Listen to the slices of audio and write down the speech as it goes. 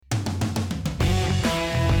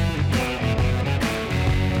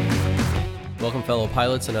Welcome, fellow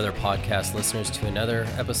pilots and other podcast listeners, to another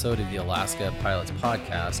episode of the Alaska Pilots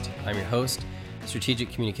Podcast. I'm your host,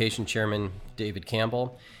 Strategic Communication Chairman David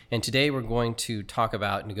Campbell, and today we're going to talk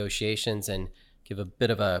about negotiations and give a bit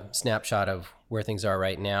of a snapshot of where things are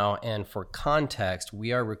right now. And for context,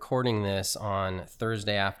 we are recording this on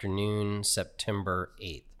Thursday afternoon, September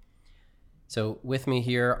 8th. So with me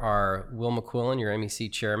here are Will McQuillan, your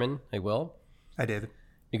MEC Chairman. Hey, Will. Hi, David.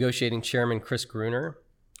 Negotiating Chairman Chris Gruner.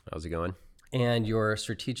 How's it going? And your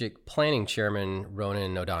Strategic Planning Chairman,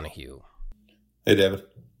 Ronan O'Donohue. Hey, David.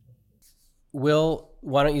 Will,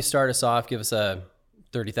 why don't you start us off? Give us a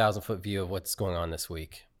 30,000-foot view of what's going on this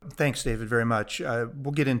week. Thanks, David, very much.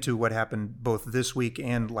 We'll get into what happened both this week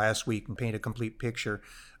and last week and paint a complete picture.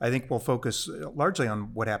 I think we'll focus largely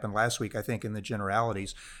on what happened last week, I think, in the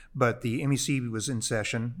generalities. But the MEC was in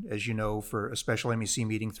session, as you know, for a special MEC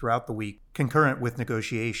meeting throughout the week, concurrent with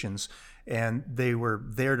negotiations. And they were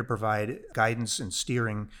there to provide guidance and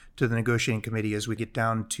steering to the negotiating committee as we get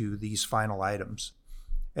down to these final items.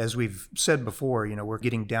 As we've said before, we're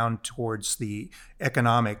getting down towards the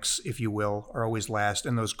economics, if you will, are always last,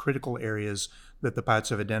 and those critical areas that the pilots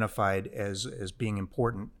have identified as being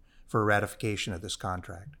important for ratification of this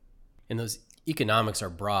contract. And those economics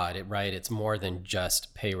are broad, right? It's more than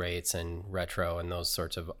just pay rates and retro and those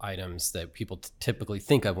sorts of items that people typically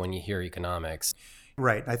think of when you hear economics.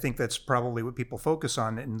 Right. I think that's probably what people focus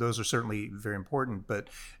on, and those are certainly very important. But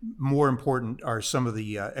more important are some of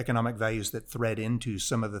the economic values that thread into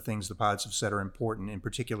some of the things the pilots have said are important, in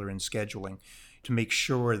particular in scheduling, to make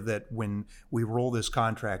sure that when we roll this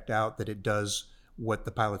contract out, that it does what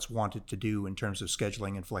the pilots want it to do in terms of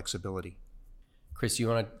scheduling and flexibility. Chris, you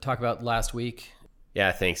want to talk about last week?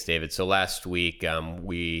 Yeah, thanks, David. So last week,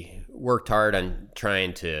 we worked hard on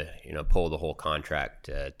trying to, pull the whole contract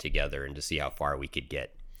together and to see how far we could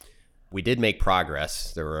get. We did make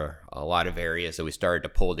progress. There were a lot of areas that we started to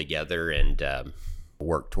pull together and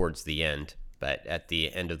work towards the end. But at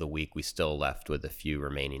the end of the week, we still left with a few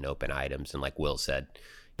remaining open items. And like Will said,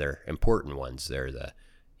 they're important ones. They're the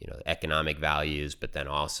economic values, but then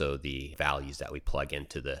also the values that we plug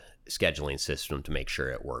into the scheduling system to make sure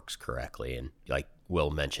it works correctly. And like Will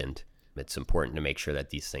mentioned, it's important to make sure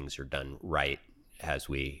that these things are done right as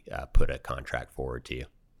we put a contract forward to you.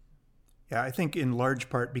 Yeah, I think in large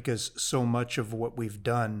part because so much of what we've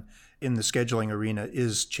done in the scheduling arena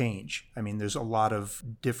is change. I mean, there's a lot of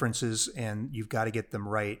differences and you've got to get them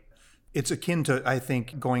right. It's akin to, I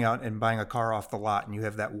think, going out and buying a car off the lot, and you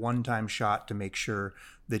have that one-time shot to make sure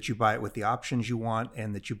that you buy it with the options you want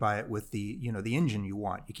and that you buy it with the, the engine you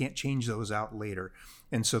want. You can't change those out later.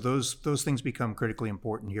 And so those things become critically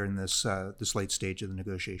important here in this late stage of the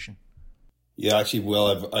negotiation. Yeah, actually,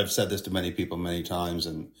 Will, I've said this to many people many times,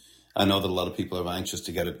 and I know that a lot of people are anxious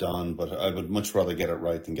to get it done, but I would much rather get it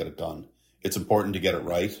right than get it done. It's important to get it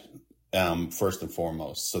right, first and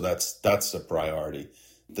foremost. So that's a priority.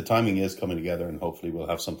 The timing is coming together, and hopefully we'll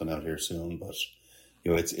have something out here soon. But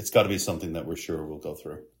it's got to be something that we're sure we'll go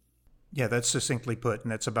through. Yeah, that's succinctly put,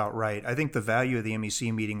 and that's about right. I think the value of the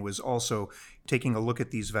MEC meeting was also taking a look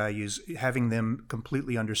at these values, having them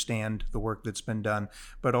completely understand the work that's been done,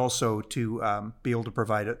 but also to be able to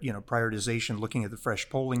provide prioritization, looking at the fresh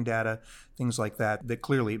polling data, things like that. That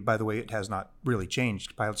clearly, by the way, it has not really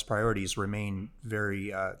changed. Pilots' priorities remain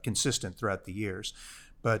very consistent throughout the years.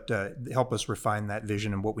 But help us refine that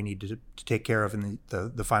vision and what we need to take care of in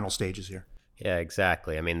the final stages here. Yeah,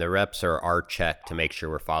 exactly. I mean, the reps are our check to make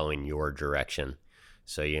sure we're following your direction.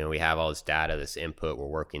 So, we have all this data, this input, we're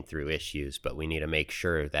working through issues, but we need to make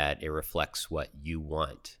sure that it reflects what you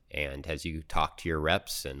want. And as you talk to your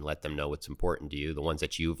reps and let them know what's important to you, the ones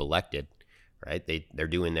that you've elected, right? They're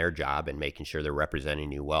doing their job and making sure they're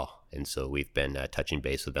representing you well. And so we've been touching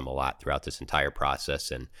base with them a lot throughout this entire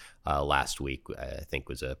process. And last week, I think,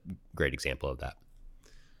 was a great example of that.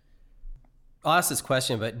 I'll ask this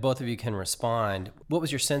question, but both of you can respond. What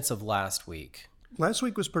was your sense of last week? Last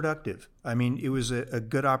week was productive. I mean, it was a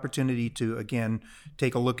good opportunity to, again,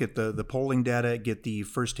 take a look at the polling data, get the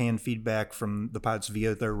firsthand feedback from the pilots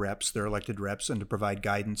via their reps, their elected reps, and to provide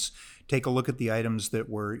guidance. We take a look at the items that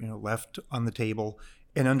were left on the table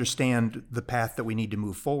and understand the path that we need to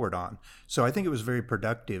move forward on. So I think it was very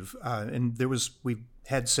productive. And we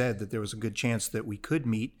had said that there was a good chance that we could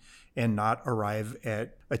meet and not arrive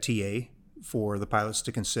at a TA for the pilots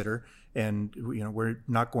to consider. And we're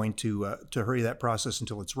not going to hurry that process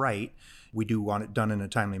until it's right. We do want it done in a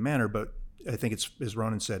timely manner, but I think it's, as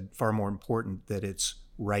Ronan said, far more important that it's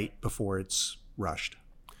right before it's rushed.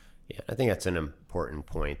 Yeah, I think that's an important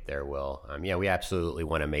point there, Will. We absolutely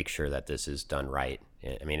want to make sure that this is done right.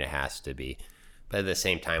 I mean, it has to be. But at the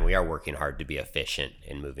same time, we are working hard to be efficient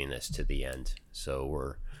in moving this to the end. So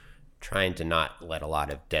we're trying to not let a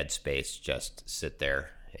lot of dead space just sit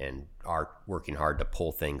there, and are working hard to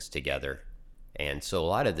pull things together. And so a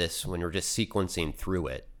lot of this, when we're just sequencing through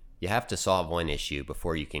it, you have to solve one issue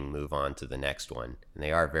before you can move on to the next one. And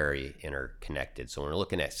they are very interconnected. So when we're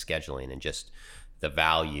looking at scheduling and just the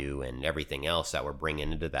value and everything else that we're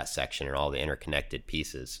bringing into that section and all the interconnected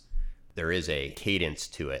pieces, there is a cadence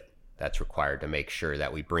to it that's required to make sure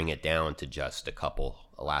that we bring it down to just a couple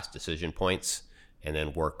last decision points and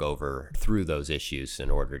then work over through those issues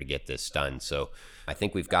in order to get this done. So I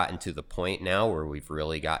think we've gotten to the point now where we've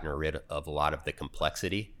really gotten rid of a lot of the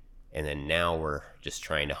complexity. And then now we're just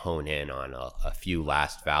trying to hone in on a few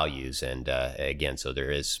last values. And again, so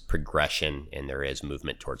there is progression and there is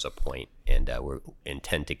movement towards a point, and we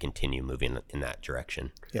intend to continue moving in that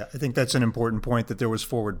direction. Yeah, I think that's an important point, that there was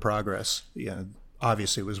forward progress. Yeah,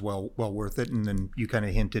 obviously it was well worth it. And then you kind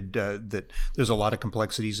of hinted that there's a lot of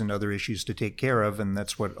complexities and other issues to take care of. And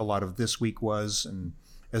that's what a lot of this week was, and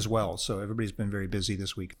as well. So everybody's been very busy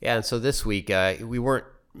this week. Yeah, and so this week we weren't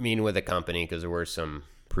meeting with a company because there were some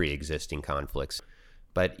pre-existing conflicts.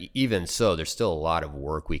 But even so, there's still a lot of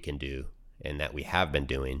work we can do and that we have been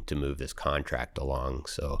doing to move this contract along.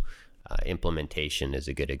 So implementation is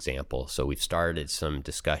a good example. So we've started some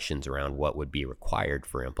discussions around what would be required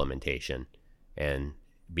for implementation and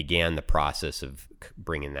began the process of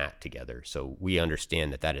bringing that together. So we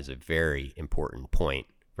understand that that is a very important point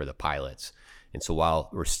for the pilots. And so while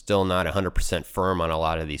we're still not 100% firm on a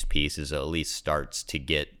lot of these pieces, it at least starts to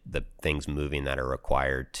get the things moving that are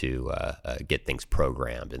required to get things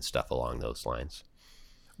programmed and stuff along those lines.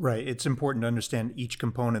 Right. It's important to understand each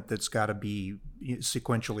component that's got to be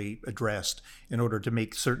sequentially addressed in order to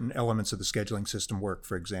make certain elements of the scheduling system work,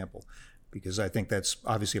 for example, because I think that's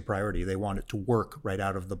obviously a priority. They want it to work right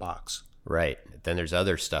out of the box. Right. Then there's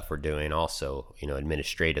other stuff we're doing also,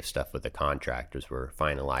 administrative stuff with the contractors. We're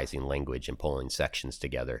finalizing language and pulling sections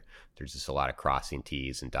together. There's just a lot of crossing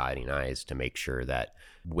T's and dotting I's to make sure that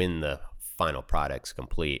when the final product's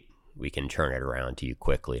complete, we can turn it around to you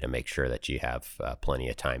quickly to make sure that you have plenty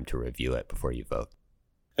of time to review it before you vote.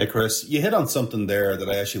 Hey, Chris, you hit on something there that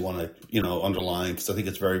I actually want to, underline, because I think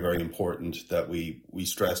it's very, very important that we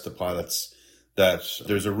stress to pilots that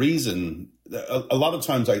there's a reason. A lot of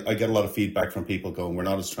times I get a lot of feedback from people going, we're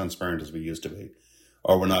not as transparent as we used to be,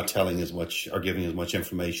 or we're not telling as much or giving as much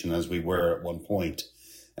information as we were at one point.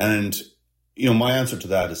 And, my answer to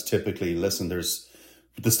that is typically, listen, there's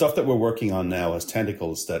the stuff that we're working on now has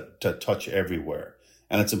tentacles that touch everywhere,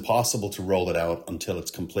 and it's impossible to roll it out until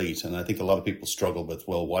it's complete. And I think a lot of people struggle with,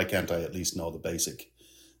 well, why can't I at least know the basic,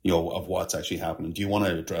 of what's actually happening? Do you want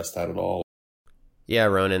to address that at all? Yeah,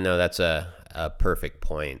 Ronan, no, that's a perfect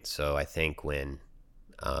point. So I think when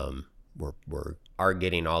we're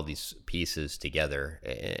getting all these pieces together,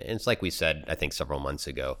 and it's like we said, I think several months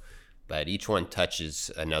ago, but each one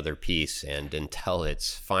touches another piece, and until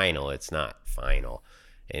it's final, it's not final.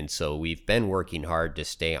 And so we've been working hard to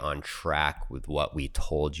stay on track with what we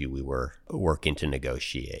told you we were working to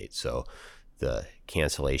negotiate. So the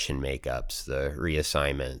cancellation makeups, the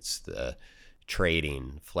reassignments, the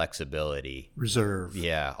trading, flexibility, reserve.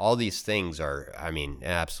 Yeah, all these things are,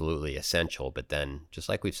 absolutely essential. But then, just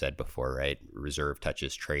like we've said before, right, reserve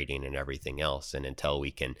touches trading and everything else. And until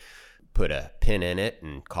we can put a pin in it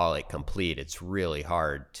and call it complete, it's really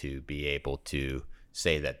hard to be able to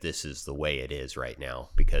say that this is the way it is right now.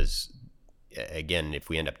 Because, again, if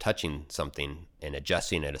we end up touching something and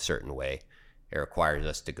adjusting it a certain way, it requires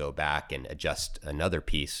us to go back and adjust another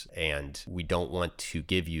piece. And we don't want to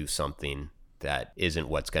give you something that isn't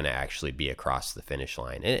what's going to actually be across the finish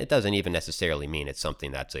line. And it doesn't even necessarily mean it's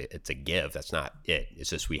something it's a give. That's not it.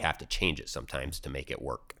 It's just we have to change it sometimes to make it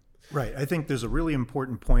work. Right. I think there's a really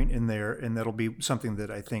important point in there, and that'll be something that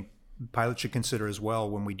I think pilots should consider as well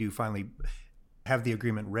when we do finally have the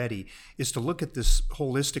agreement ready, is to look at this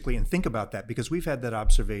holistically and think about that, because we've had that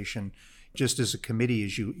observation just as a committee,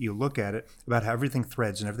 as you look at it, about how everything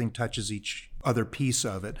threads and everything touches each other piece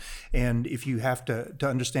of it. And if you have to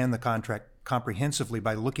understand the contract comprehensively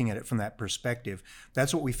by looking at it from that perspective,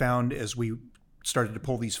 that's what we found as we started to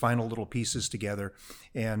pull these final little pieces together.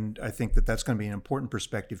 And I think that that's going to be an important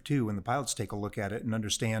perspective too when the pilots take a look at it and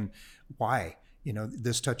understand why,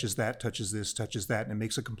 this touches that, touches this, touches that, and it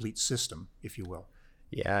makes a complete system, if you will.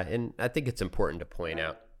 Yeah, and I think it's important to point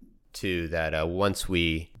out too that once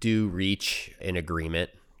we do reach an agreement,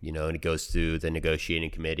 and it goes through the negotiating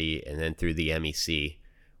committee and then through the MEC,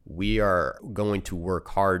 we are going to work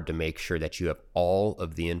hard to make sure that you have all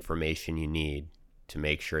of the information you need to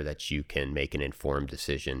make sure that you can make an informed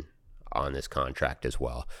decision on this contract as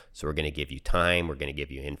well. So we're going to give you time, we're going to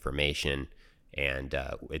give you information, and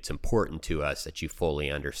it's important to us that you fully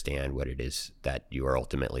understand what it is that you are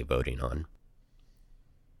ultimately voting on.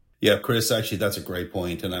 Yeah, Chris, actually, that's a great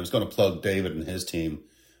point. And I was going to plug David and his team,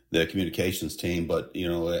 the communications team, but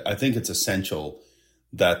I think it's essential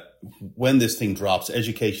that when this thing drops,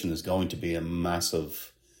 education is going to be a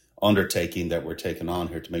massive undertaking that we're taking on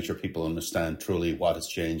here to make sure people understand truly what has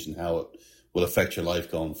changed and how it will affect your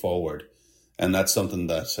life going forward. And that's something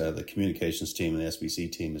that the communications team and the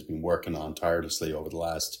SBC team has been working on tirelessly over the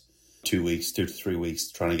last 2 to 3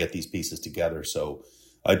 weeks, trying to get these pieces together. So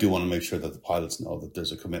I do want to make sure that the pilots know that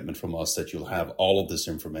there's a commitment from us that you'll have all of this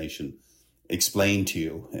information explained to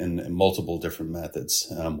you in multiple different methods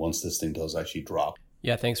once this thing does actually drop.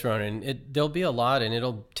 Yeah, thanks, Ronan. There'll be a lot, and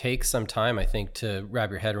it'll take some time, I think, to wrap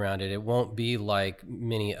your head around it. It won't be like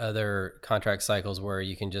many other contract cycles where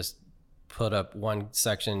you can just put up one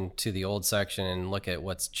section to the old section and look at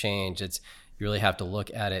what's changed. You really have to look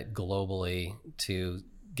at it globally to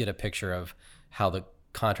get a picture of how the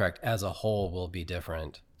contract as a whole will be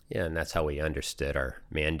different. Yeah, and that's how we understood our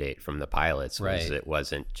mandate from the pilots. Right. It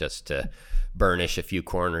wasn't just to burnish a few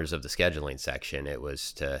corners of the scheduling section. It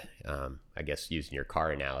was to, I guess, using your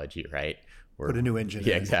car analogy, right? Put a new engine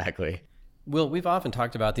Yeah, in. exactly. Will, we've often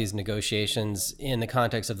talked about these negotiations in the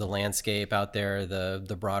context of the landscape out there,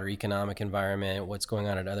 the broader economic environment, what's going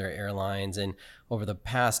on at other airlines. And over the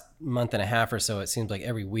past month and a half or so, it seems like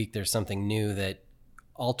every week there's something new that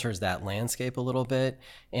alters that landscape a little bit.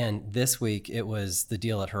 And this week it was the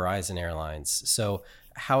deal at Horizon Airlines. So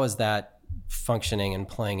how is that functioning and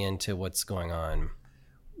playing into what's going on?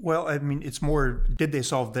 Well, I mean, it's more, did they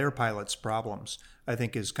solve their pilots' problems, I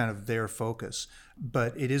think is kind of their focus.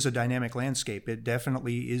 But it is a dynamic landscape. It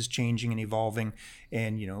definitely is changing and evolving,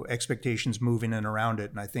 and, expectations moving in around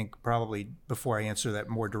it. And I think probably before I answer that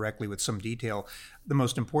more directly with some detail, the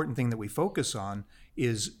most important thing that we focus on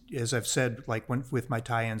is, as I've said, like with my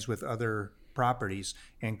tie-ins with other properties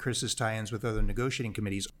and Chris's tie-ins with other negotiating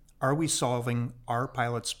committees, are we solving our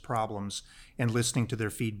pilots' problems and listening to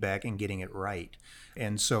their feedback and getting it right?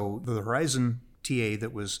 And so the Horizon TA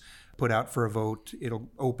that was put out for a vote, it'll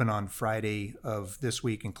open on Friday of this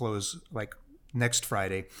week and close like next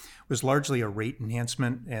Friday, was largely a rate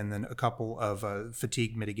enhancement and then a couple of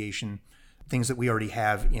fatigue mitigation things that we already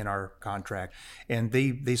have in our contract. And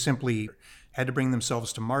they simply had to bring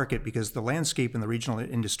themselves to market because the landscape in the regional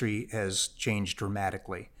industry has changed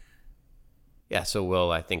dramatically. Yeah, so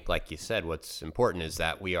Will, I think like you said, what's important is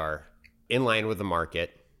that we are in line with the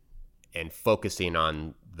market and focusing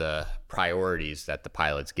on the priorities that the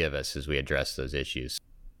pilots give us as we address those issues.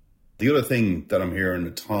 The other thing that I'm hearing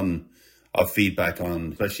a ton of feedback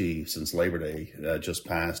on, especially since Labor Day just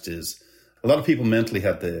passed, is a lot of people mentally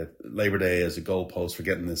have the Labor Day as a goalpost for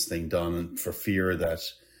getting this thing done and for fear that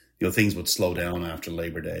things would slow down after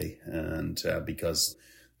Labor Day, and because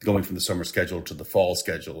going from the summer schedule to the fall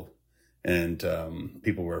schedule, and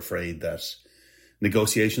people were afraid that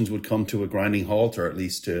negotiations would come to a grinding halt or at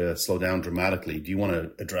least slow down dramatically. Do you want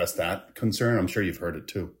to address that concern? I'm sure you've heard it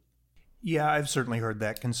too. Yeah, I've certainly heard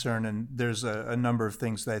that concern, and there's a number of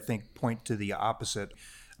things that I think point to the opposite.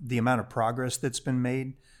 The amount of progress that's been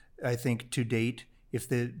made, I think, to date, if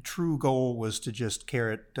the true goal was to just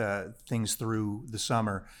carrot things through the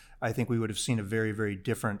summer, I think we would have seen a very, very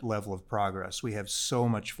different level of progress. We have so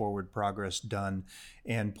much forward progress done,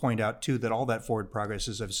 and point out, too, that all that forward progress,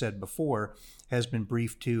 as I've said before, has been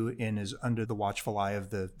briefed to and is under the watchful eye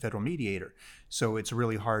of the federal mediator. So it's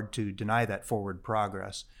really hard to deny that forward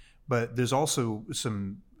progress. But there's also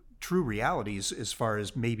some true realities as far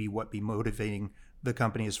as maybe what be motivating the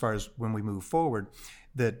company as far as when we move forward,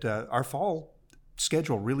 that our fall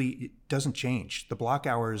schedule really doesn't change. The block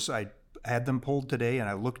hours, I had them pulled today and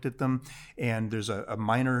I looked at them, and there's a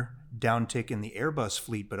minor downtick in the Airbus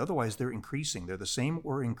fleet, but otherwise they're increasing. They're the same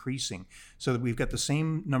or increasing, so that we've got the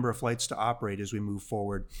same number of flights to operate as we move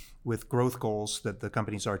forward with growth goals that the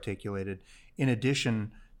company's articulated, in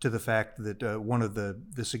addition to the fact that one of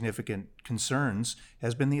the significant concerns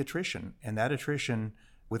has been the attrition, and that attrition,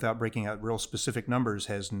 without breaking out real specific numbers,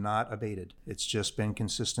 has not abated. It's just been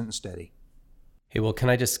consistent and steady. Hey, well, can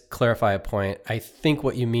I just clarify a point? I think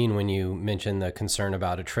what you mean when you mention the concern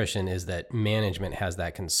about attrition is that management has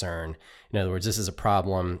that concern. In other words, this is a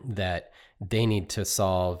problem that they need to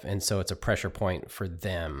solve, and so it's a pressure point for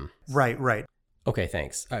them. Right. Okay,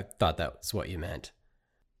 thanks. I thought that was what you meant.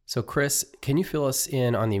 So, Chris, can you fill us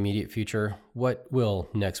in on the immediate future? What will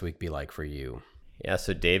next week be like for you? Yeah,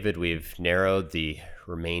 so David, we've narrowed the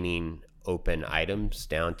remaining open items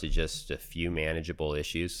down to just a few manageable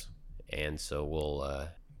issues. And so we'll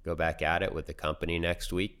go back at it with the company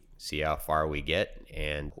next week, see how far we get,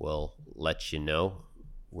 and we'll let you know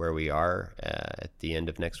where we are at the end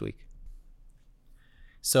of next week.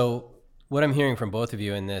 So what I'm hearing from both of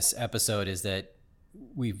you in this episode is that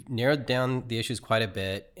we've narrowed down the issues quite a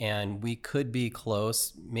bit, and we could be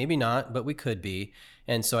close, maybe not, but we could be.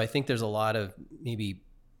 And so I think there's a lot of maybe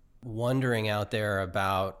wondering out there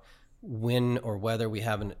about when or whether we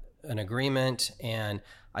have an agreement. And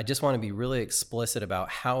I just want to be really explicit about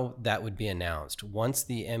how that would be announced. Once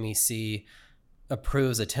the MEC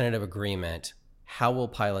approves a tentative agreement, how will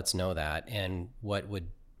pilots know that, and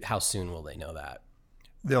how soon will they know that?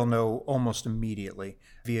 They'll know almost immediately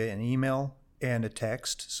via an email and a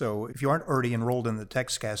text. So if you aren't already enrolled in the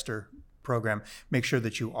TextCaster program, make sure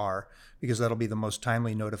that you are, because that'll be the most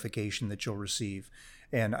timely notification that you'll receive.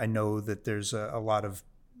 And I know that there's a lot of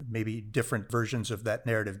maybe different versions of that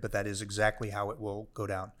narrative, but that is exactly how it will go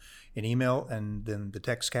down. An email, and then the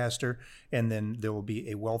TextCaster, and then there will be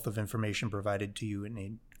a wealth of information provided to you in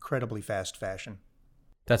an incredibly fast fashion.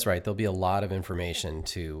 That's right. There'll be a lot of information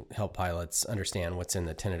to help pilots understand what's in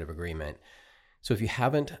the tentative agreement. So if you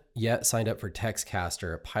haven't yet signed up for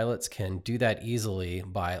TextCaster, pilots can do that easily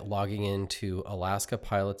by logging into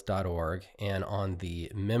alaskapilots.org, and on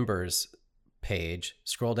the members page,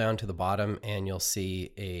 scroll down to the bottom and you'll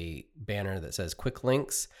see a banner that says Quick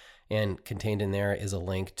Links, and contained in there is a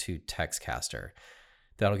link to TextCaster.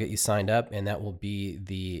 That'll get you signed up, and that will be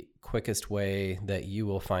the quickest way that you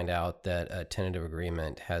will find out that a tentative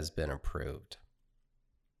agreement has been approved.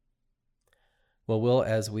 Well, Will,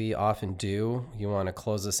 as we often do, you want to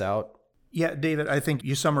close this out? Yeah, David, I think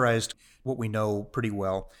you summarized what we know pretty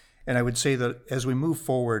well. And I would say that as we move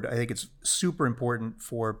forward, I think it's super important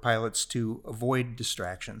for pilots to avoid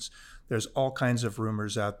distractions. There's all kinds of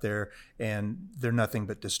rumors out there, and they're nothing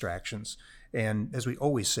but distractions. And as we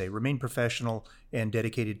always say, remain professional and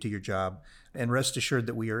dedicated to your job. And rest assured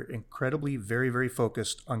that we are incredibly, very, very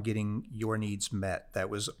focused on getting your needs met. That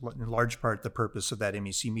was in large part the purpose of that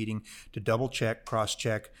MEC meeting, to double check, cross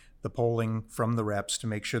check the polling from the reps to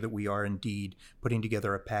make sure that we are indeed putting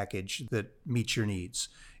together a package that meets your needs.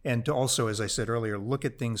 And to also, as I said earlier, look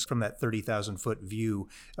at things from that 30,000-foot view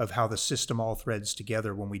of how the system all threads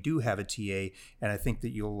together when we do have a TA. And I think that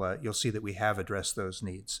you'll see that we have addressed those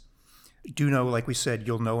needs. Do know, like we said,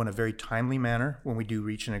 you'll know in a very timely manner when we do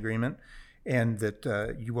reach an agreement, and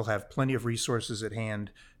that you will have plenty of resources at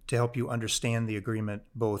hand to help you understand the agreement,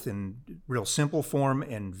 both in real simple form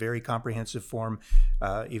and very comprehensive form,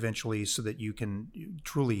 eventually, so that you can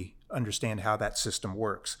truly understand how that system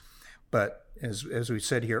works. But as we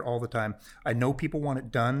said here all the time, I know people want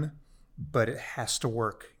it done, but it has to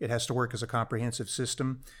work. It has to work as a comprehensive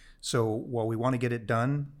system. So while we want to get it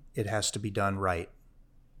done, it has to be done right.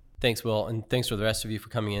 Thanks, Will, and thanks for the rest of you for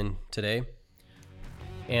coming in today.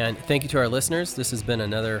 And thank you to our listeners. This has been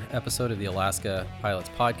another episode of the Alaska Pilots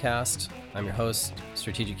Podcast. I'm your host,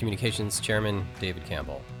 Strategic Communications Chairman David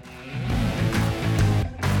Campbell.